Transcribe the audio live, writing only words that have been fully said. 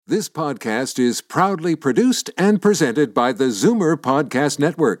This podcast is proudly produced and presented by the Zoomer Podcast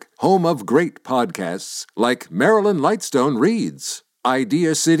Network, home of great podcasts like Marilyn Lightstone Reads,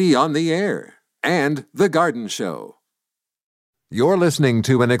 Idea City on the Air, and The Garden Show. You're listening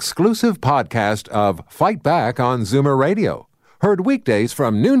to an exclusive podcast of Fight Back on Zoomer Radio, heard weekdays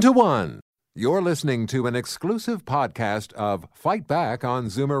from noon to 1. You're listening to an exclusive podcast of Fight Back on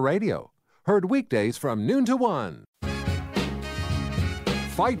Zoomer Radio, heard weekdays from noon to 1.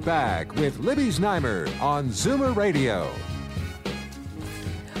 Fight Back with Libby Znaimer on Zoomer Radio.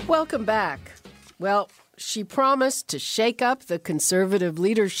 Welcome back. Well, she promised to shake up the Conservative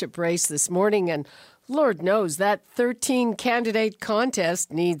leadership race this morning, and Lord knows that 13-candidate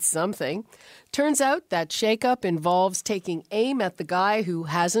contest needs something. Turns out that shake-up involves taking aim at the guy who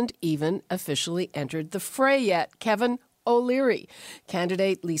hasn't even officially entered the fray yet, Kevin O'Leary.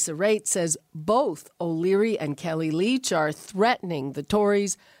 Candidate Lisa Raitt says both O'Leary and Kellie Leitch are threatening the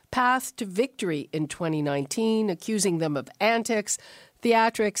Tories' path to victory in 2019, accusing them of antics,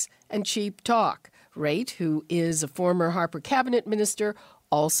 theatrics, and cheap talk. Raitt, who is a former Harper cabinet minister,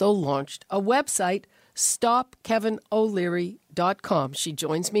 also launched a website, StopKevinO'Leary.com. She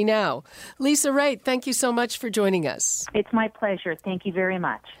joins me now. Lisa Raitt, thank you so much for joining us. It's my pleasure. Thank you very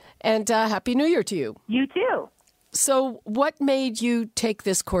much. And Happy New Year to you. You too. So what made you take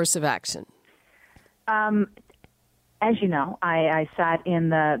this course of action? As you know, I sat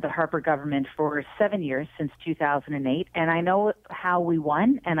in the Harper government for 7 years, since 2008, and I know how we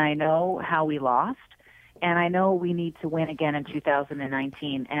won, and I know how we lost, and I know we need to win again in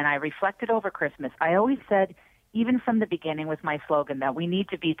 2019. And I reflected over Christmas. I always said, even from the beginning with my slogan, that we need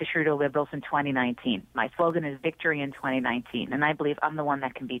to beat the Trudeau Liberals in 2019. My slogan is victory in 2019, and I believe I'm the one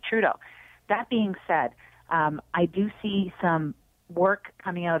that can beat Trudeau. That being said, I do see some work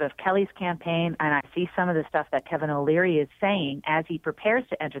coming out of Kellie's campaign, and I see some of the stuff that Kevin O'Leary is saying as he prepares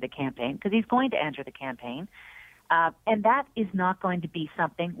to enter the campaign, because he's going to enter the campaign. And that is not going to be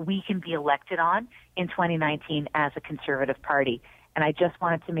something we can be elected on in 2019 as a Conservative Party. And I just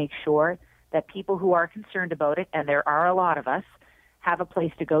wanted to make sure that people who are concerned about it, and there are a lot of us, have a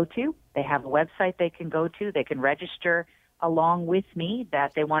place to go to. They have a website they can go to. They can register along with me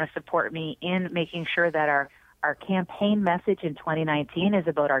that they want to support me in making sure that our campaign message in 2019 is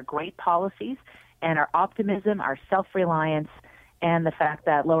about our great policies and our optimism, our self-reliance, and the fact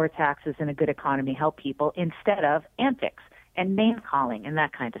that lower taxes and a good economy help people instead of antics and name-calling and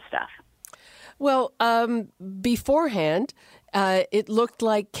that kind of stuff. Well, beforehand, it looked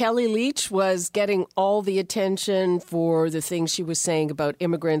like Kellie Leitch was getting all the attention for the things she was saying about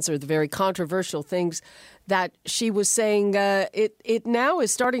immigrants, or the very controversial things that she was saying. It now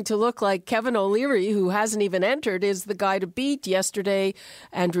is starting to look like Kevin O'Leary, who hasn't even entered, is the guy to beat. Yesterday,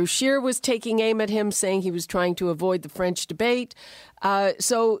 Andrew Scheer was taking aim at him, saying he was trying to avoid the French debate.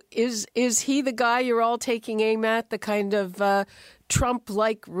 So is he the guy you're all taking aim at, the kind of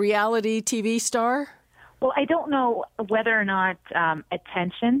Trump-like reality TV star? Well, I don't know whether or not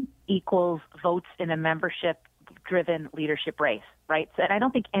attention equals votes in a membership-driven leadership race, right? So, and I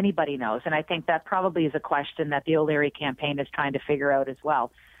don't think anybody knows, and I think that probably is a question that the O'Leary campaign is trying to figure out as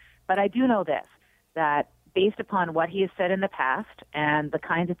well. But I do know this, that based upon what he has said in the past and the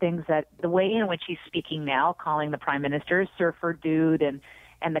kinds of things that, the way in which he's speaking now, calling the Prime Minister surfer dude and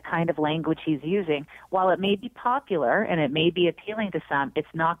the kind of language he's using, while it may be popular and it may be appealing to some, it's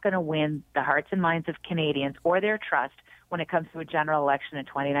not going to win the hearts and minds of Canadians or their trust when it comes to a general election in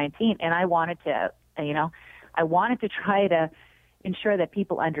 2019. And I wanted to, try to ensure that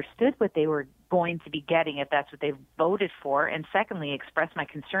people understood what they were going to be getting if that's what they voted for. And secondly, express my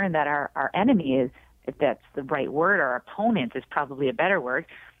concern that our enemy is, if that's the right word, our opponent is probably a better word,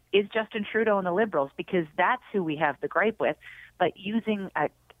 is Justin Trudeau and the Liberals, because that's who we have the gripe with. But using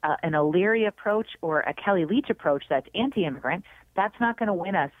an O'Leary approach or a Kellie Leitch approach that's anti-immigrant, that's not going to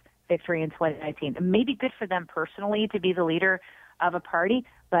win us victory in 2019. It may be good for them personally to be the leader of a party,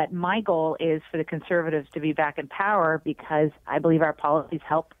 but my goal is for the Conservatives to be back in power, because I believe our policies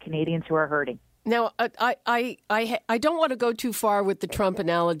help Canadians who are hurting. Now, I don't want to go too far with the Trump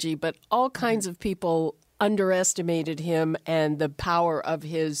analogy, but all kinds of people underestimated him and the power of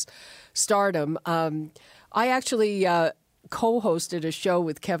his stardom. I actually co-hosted a show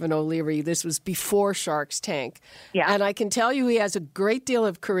with Kevin O'Leary. This was before Shark's Tank. Yeah. And I can tell you he has a great deal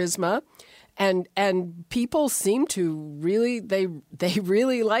of charisma. And people seem to really, they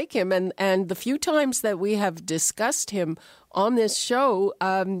really like him. And the few times that we have discussed him on this show,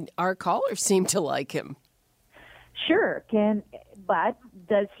 our callers seem to like him. Sure, but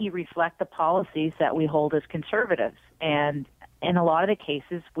does he reflect the policies that we hold as conservatives? And in a lot of the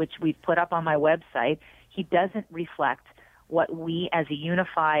cases, which we've put up on my website, he doesn't reflect what we as a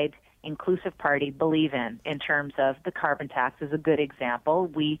unified, inclusive party believe in terms of the carbon tax is a good example.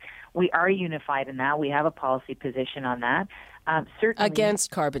 We are unified in that. We have a policy position on that. Certainly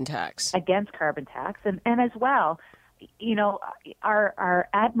against carbon tax. Against carbon tax. And as well, our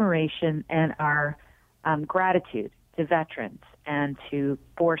admiration and our gratitude to veterans and to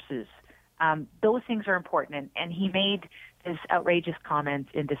forces, those things are important. And he made this outrageous comment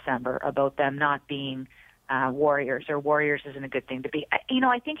in December about them not being warriors, or warriors isn't a good thing to be.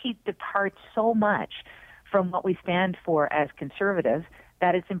 I think he departs so much from what we stand for as conservatives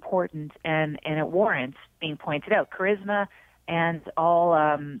that it's important and it warrants being pointed out. Charisma and all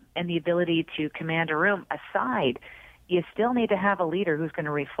and the ability to command a room aside, you still need to have a leader who's going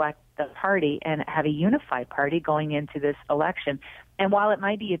to reflect the party and have a unified party going into this election. And while it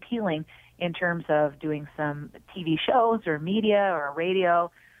might be appealing in terms of doing some TV shows or media or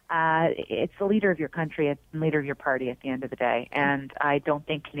radio, it's the leader of your country, it's the leader of your party at the end of the day. And I don't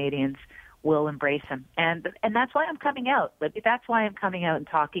think Canadians will embrace him. And that's why I'm coming out. That's why I'm coming out and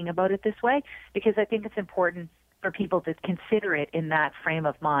talking about it this way, because I think it's important for people to consider it in that frame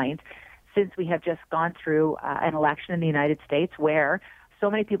of mind, since we have just gone through an election in the United States where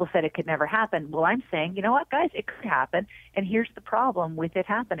so many people said it could never happen. Well, I'm saying, you know what, guys, it could happen, and here's the problem with it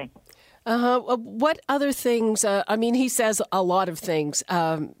happening. What other things? He says a lot of things,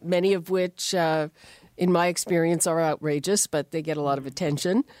 many of which, in my experience, are outrageous, but they get a lot of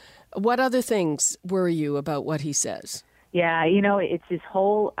attention. What other things worry you about what he says? Yeah, it's his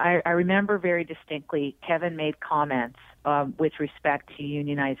whole, I remember very distinctly, Kevin made comments with respect to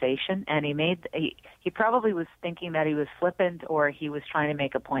unionization, and he probably was thinking that he was flippant or he was trying to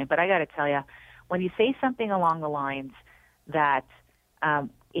make a point. But I got to tell you, when you say something along the lines that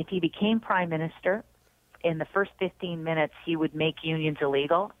if he became prime minister, in the first 15 minutes he would make unions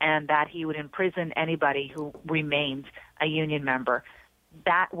illegal and that he would imprison anybody who remained a union member,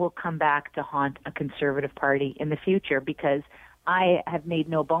 that will come back to haunt a Conservative Party in the future, because I have made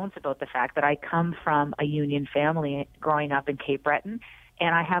no bones about the fact that I come from a union family growing up in Cape Breton,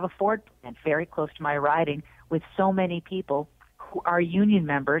 and I have a Ford plant very close to my riding with so many people who are union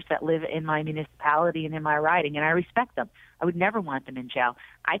members that live in my municipality and in my riding, and I respect them. I would never want them in jail.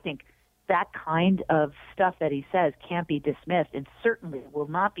 I think that kind of stuff that he says can't be dismissed, and certainly will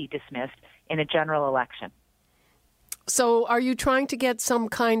not be dismissed in a general election. So are you trying to get some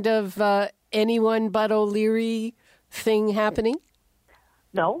kind of anyone but O'Leary thing happening?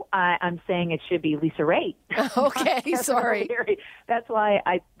 No, I'm saying it should be Lisa Raitt. Okay, sorry. That's why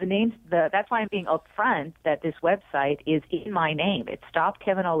that's why I'm being upfront that this website is in my name. It's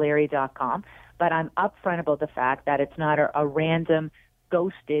stopkevinoleary.com, but I'm upfront about the fact that it's not a random,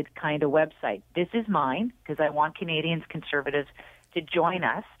 ghosted kind of website. This is mine because I want Canadians, conservatives, to join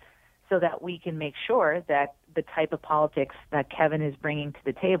us so that we can make sure that the type of politics that Kevin is bringing to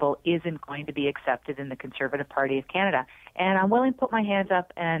the table isn't going to be accepted in the Conservative Party of Canada. And I'm willing to put my hands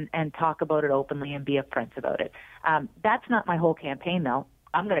up and talk about it openly and be upfront about it. That's not my whole campaign, though.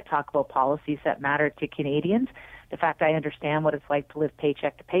 I'm going to talk about policies that matter to Canadians. The fact I understand what it's like to live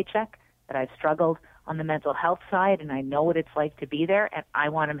paycheck to paycheck, that I've struggled on the mental health side, and I know what it's like to be there, and I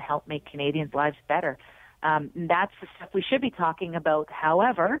want to help make Canadians' lives better. That's the stuff we should be talking about.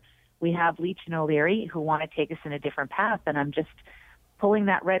 However, we have Leach and O'Leary who want to take us in a different path, and I'm just pulling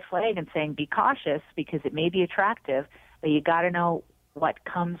that red flag and saying be cautious because it may be attractive, but you got to know what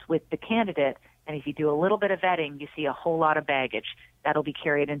comes with the candidate. And if you do a little bit of vetting, you see a whole lot of baggage that'll be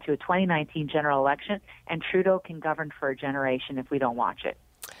carried into a 2019 general election, and Trudeau can govern for a generation if we don't watch it.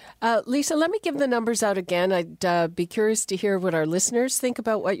 Lisa, let me give the numbers out again. I'd be curious to hear what our listeners think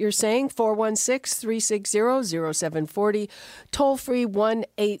about what you're saying. 416-360-0740. Toll free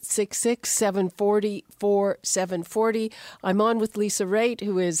 1-866-740-4740. I'm on with Lisa Raitt,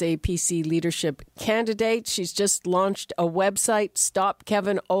 who is a PC leadership candidate. She's just launched a website,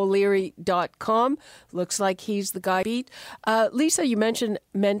 stopkevinoleary.com. Looks like he's the guy beat. Lisa, you mentioned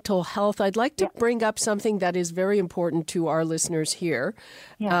mental health. I'd like to bring up something that is very important to our listeners here.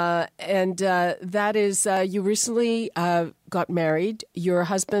 That is you recently got married. Your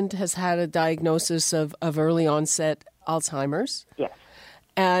husband has had a diagnosis of early onset Alzheimer's. Yes.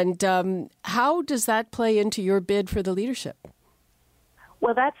 And how does that play into your bid for the leadership?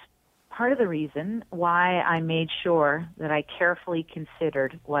 Well, that's part of the reason why I made sure that I carefully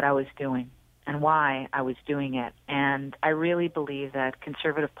considered what I was doing and why I was doing it. And I really believe that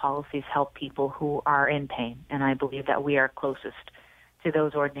conservative policies help people who are in pain, and I believe that we are closest to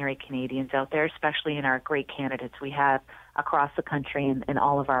those ordinary Canadians out there, especially in our great candidates we have across the country and in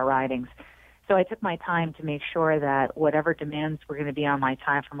all of our ridings. So I took my time to make sure that whatever demands were going to be on my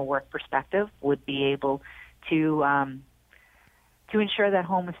time from a work perspective would be able to to ensure that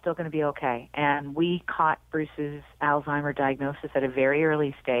home is still going to be okay. And we caught Bruce's Alzheimer diagnosis at a very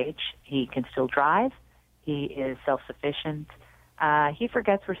early stage. He can still drive. He is self-sufficient. He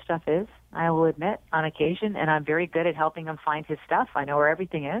forgets where stuff is, I will admit, on occasion, and I'm very good at helping him find his stuff. I know where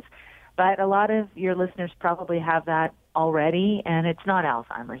everything is. But a lot of your listeners probably have that already, and it's not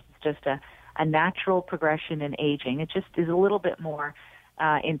Alzheimer's. It's just a natural progression in aging. It just is a little bit more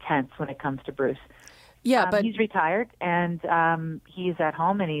intense when it comes to Bruce. Yeah, but he's retired, and he's at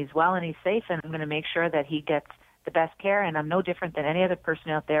home, and he's well, and he's safe, and I'm going to make sure that he gets the best care. And I'm no different than any other person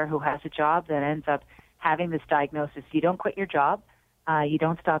out there who has a job that ends up having this diagnosis. You don't quit your job. You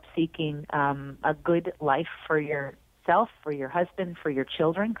don't stop seeking a good life for yourself, for your husband, for your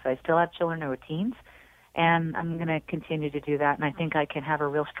children, because I still have children who are teens, and I'm going to continue to do that, and I think I can have a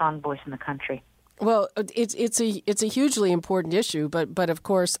real strong voice in the country. Well, it's a hugely important issue, but of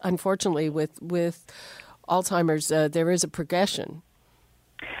course, unfortunately, with Alzheimer's, there is a progression.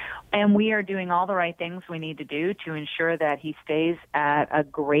 And we are doing all the right things we need to do to ensure that he stays at a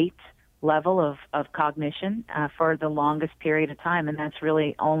great level of cognition for the longest period of time, and that's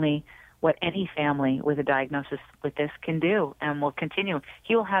really only what any family with a diagnosis with this can do, and will continue.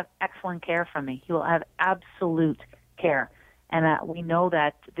 He will have excellent care from me. He will have absolute care. And we know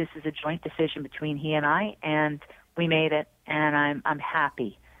that this is a joint decision between he and I, and we made it, and I'm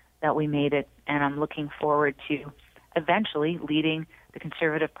happy that we made it, and I'm looking forward to eventually leading the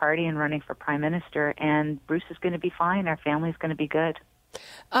Conservative Party and running for Prime Minister, and Bruce is going to be fine. Our family's going to be good.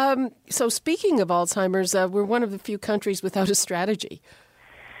 So speaking of Alzheimer's, we're one of the few countries without a strategy.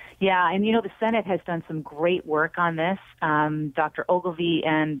 Yeah, and the Senate has done some great work on this. Dr. Ogilvie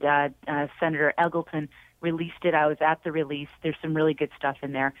and Senator Eggleton released it. I was at the release. There's some really good stuff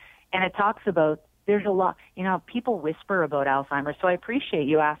in there. And it talks about, there's a lot, people whisper about Alzheimer's. So I appreciate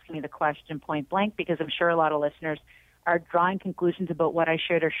you asking me the question point blank, because I'm sure a lot of listeners are drawing conclusions about what I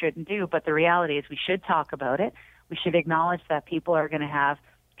should or shouldn't do. But the reality is we should talk about it. We should acknowledge that people are going to have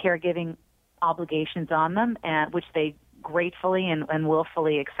caregiving obligations on them, and which they gratefully and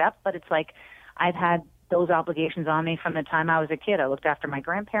willfully accept. But it's like, I've had those obligations on me from the time I was a kid. I looked after my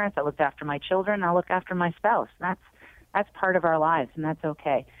grandparents, I looked after my children, I look after my spouse. That's part of our lives, and that's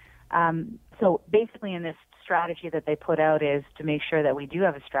okay. So basically in this strategy that they put out is to make sure that we do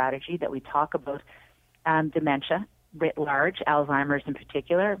have a strategy, that we talk about dementia writ large, Alzheimer's in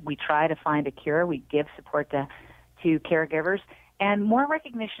particular. We try to find a cure. We give support to caregivers, and more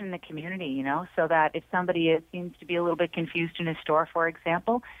recognition in the community, so that if somebody seems to be a little bit confused in a store, for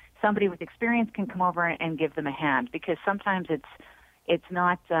example, somebody with experience can come over and give them a hand, because sometimes it's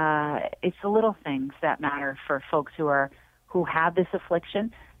not it's the little things that matter for folks who have this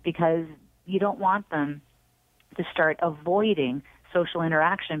affliction, because you don't want them to start avoiding social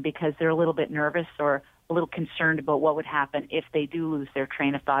interaction because they're a little bit nervous or a little concerned about what would happen if they do lose their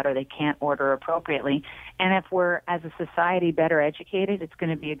train of thought or they can't order appropriately. And if we're, as a society, better educated, it's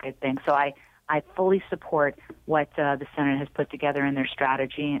going to be a good thing. So I fully support what the Senate has put together in their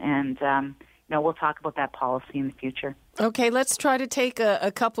strategy, and we'll talk about that policy in the future. Okay, let's try to take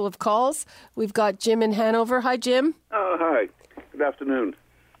a couple of calls. We've got Jim in Hanover. Hi, Jim. Oh, hi. Good afternoon.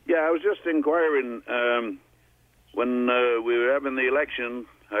 Yeah, I was just inquiring, when we were having the election,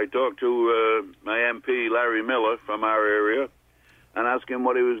 I talked to my MP, Larry Miller, from our area, and asked him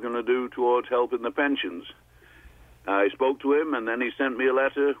what he was going to do towards helping the pensions. I spoke to him, and then he sent me a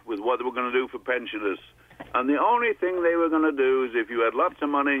letter with what they were going to do for pensioners. And the only thing they were going to do is if you had lots of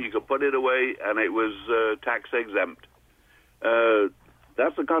money, you could put it away, and it was tax exempt.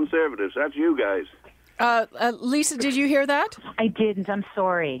 That's the Conservatives. That's you guys. Lisa, did you hear that? I didn't. I'm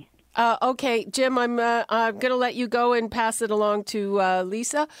sorry. Okay, Jim, I'm going to let you go and pass it along to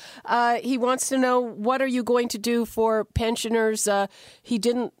Lisa. He wants to know, what are you going to do for pensioners? He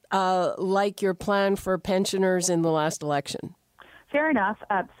didn't like your plan for pensioners in the last election. Fair enough.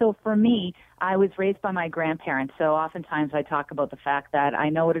 So for me, I was raised by my grandparents, so oftentimes I talk about the fact that I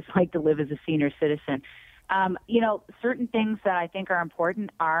know what it's like to live as a senior citizen. Certain things that I think are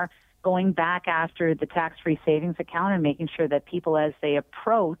important are going back after the tax-free savings account and making sure that people, as they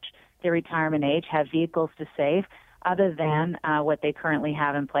approach their retirement age, have vehicles to save other than what they currently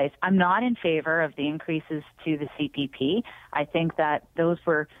have in place. I'm not in favor of the increases to the CPP. I think that those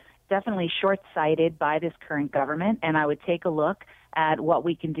were definitely short-sighted by this current government, and I would take a look at what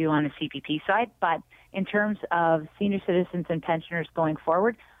we can do on the CPP side. But in terms of senior citizens and pensioners going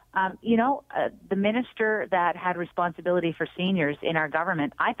forward, the minister that had responsibility for seniors in our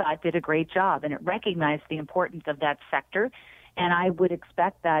government, I thought, did a great job, and it recognized the importance of that sector. And I would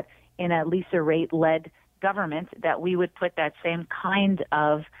expect that in a Lisa Raitt-led government that we would put that same kind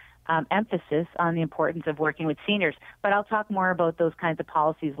of emphasis on the importance of working with seniors. But I'll talk more about those kinds of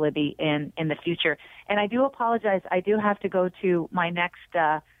policies, Libby, in the future. And I do apologize. I do have to go to my next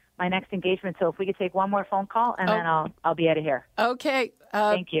engagement. So if we could take one more phone call, and then I'll be out of here. Okay.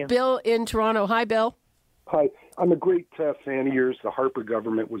 Thank you. Bill in Toronto. Hi, Bill. Hi. I'm a great fan of yours. The Harper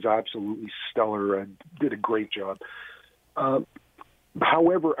government was absolutely stellar and did a great job.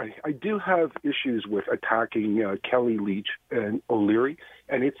 However, I do have issues with attacking Kelly Leach and O'Leary,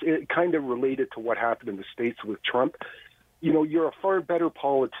 and it's kind of related to what happened in the States with Trump. You know, you're a far better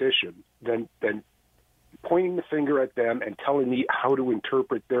politician than pointing the finger at them and telling me how to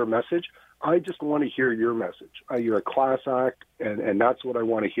interpret their message. I just want to hear your message. You're a class act, and that's what I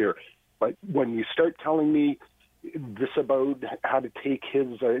want to hear. But when you start telling me this about how to take his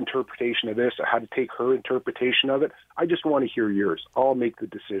interpretation of this, or how to take her interpretation of it, I just want to hear yours. I'll make the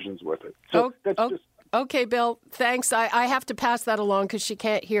decisions with it. So Okay, Bill, thanks. I have to pass that along because she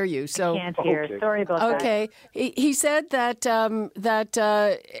can't hear you. So Can't hear. Okay. Sorry about that. Okay, he said that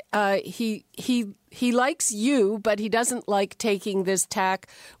he likes you, but he doesn't like taking this tack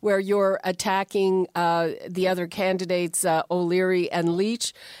where you're attacking the other candidates, O'Leary and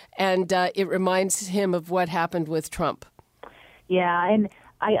Leach, and it reminds him of what happened with Trump. Yeah, and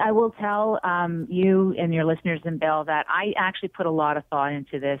I will tell you and your listeners and Bill that I actually put a lot of thought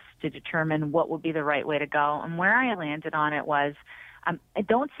into this to determine what would be the right way to go. And where I landed on it was I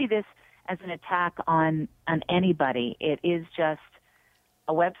don't see this as an attack on anybody. It is just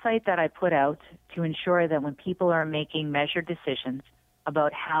a website that I put out to ensure that when people are making measured decisions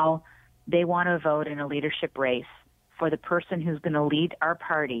about how they want to vote in a leadership race for the person who's going to lead our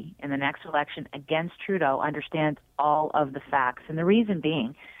party in the next election against Trudeau understands all of the facts. And the reason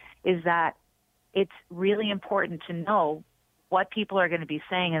being is that it's really important to know what people are going to be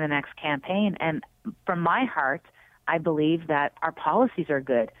saying in the next campaign. And from my heart, I believe that our policies are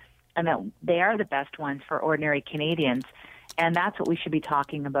good and that they are the best ones for ordinary Canadians. And that's what we should be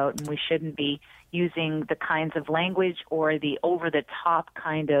talking about. And we shouldn't be using the kinds of language or the over-the-top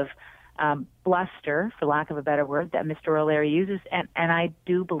kind of bluster, for lack of a better word, that Mr. O'Leary uses. And I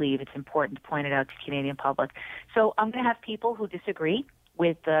do believe it's important to point it out to the Canadian public. So I'm going to have people who disagree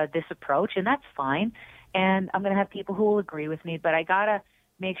with this approach, and that's fine. And I'm going to have people who will agree with me. But I got to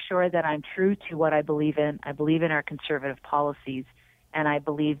make sure that I'm true to what I believe in. I believe in our conservative policies. And I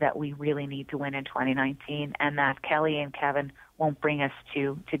believe that we really need to win in 2019 and that Kelly and Kevin won't bring us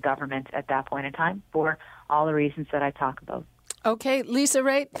to government at that point in time for all the reasons that I talk about. Okay, Lisa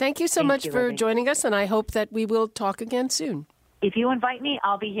Raitt, thank you so much for joining us, and I hope that we will talk again soon. If you invite me,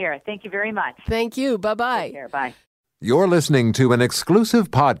 I'll be here. Thank you very much. Thank you. Bye-bye. Take care. Bye. You're listening to an exclusive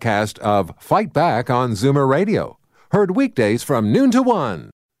podcast of Fight Back on Zoomer Radio. Heard weekdays from noon to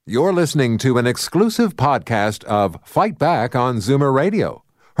 1. You're listening to an exclusive podcast of Fight Back on Zoomer Radio.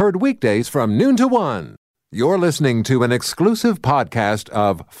 Heard weekdays from noon to 1. You're listening to an exclusive podcast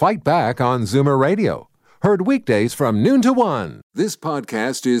of Fight Back on Zoomer Radio. Heard weekdays from noon to 1. This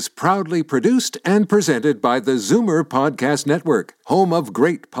podcast is proudly produced and presented by the Zoomer Podcast Network, home of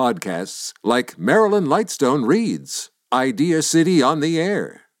great podcasts like Marilyn Lightstone Reads, Idea City on the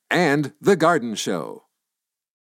Air, and The Garden Show.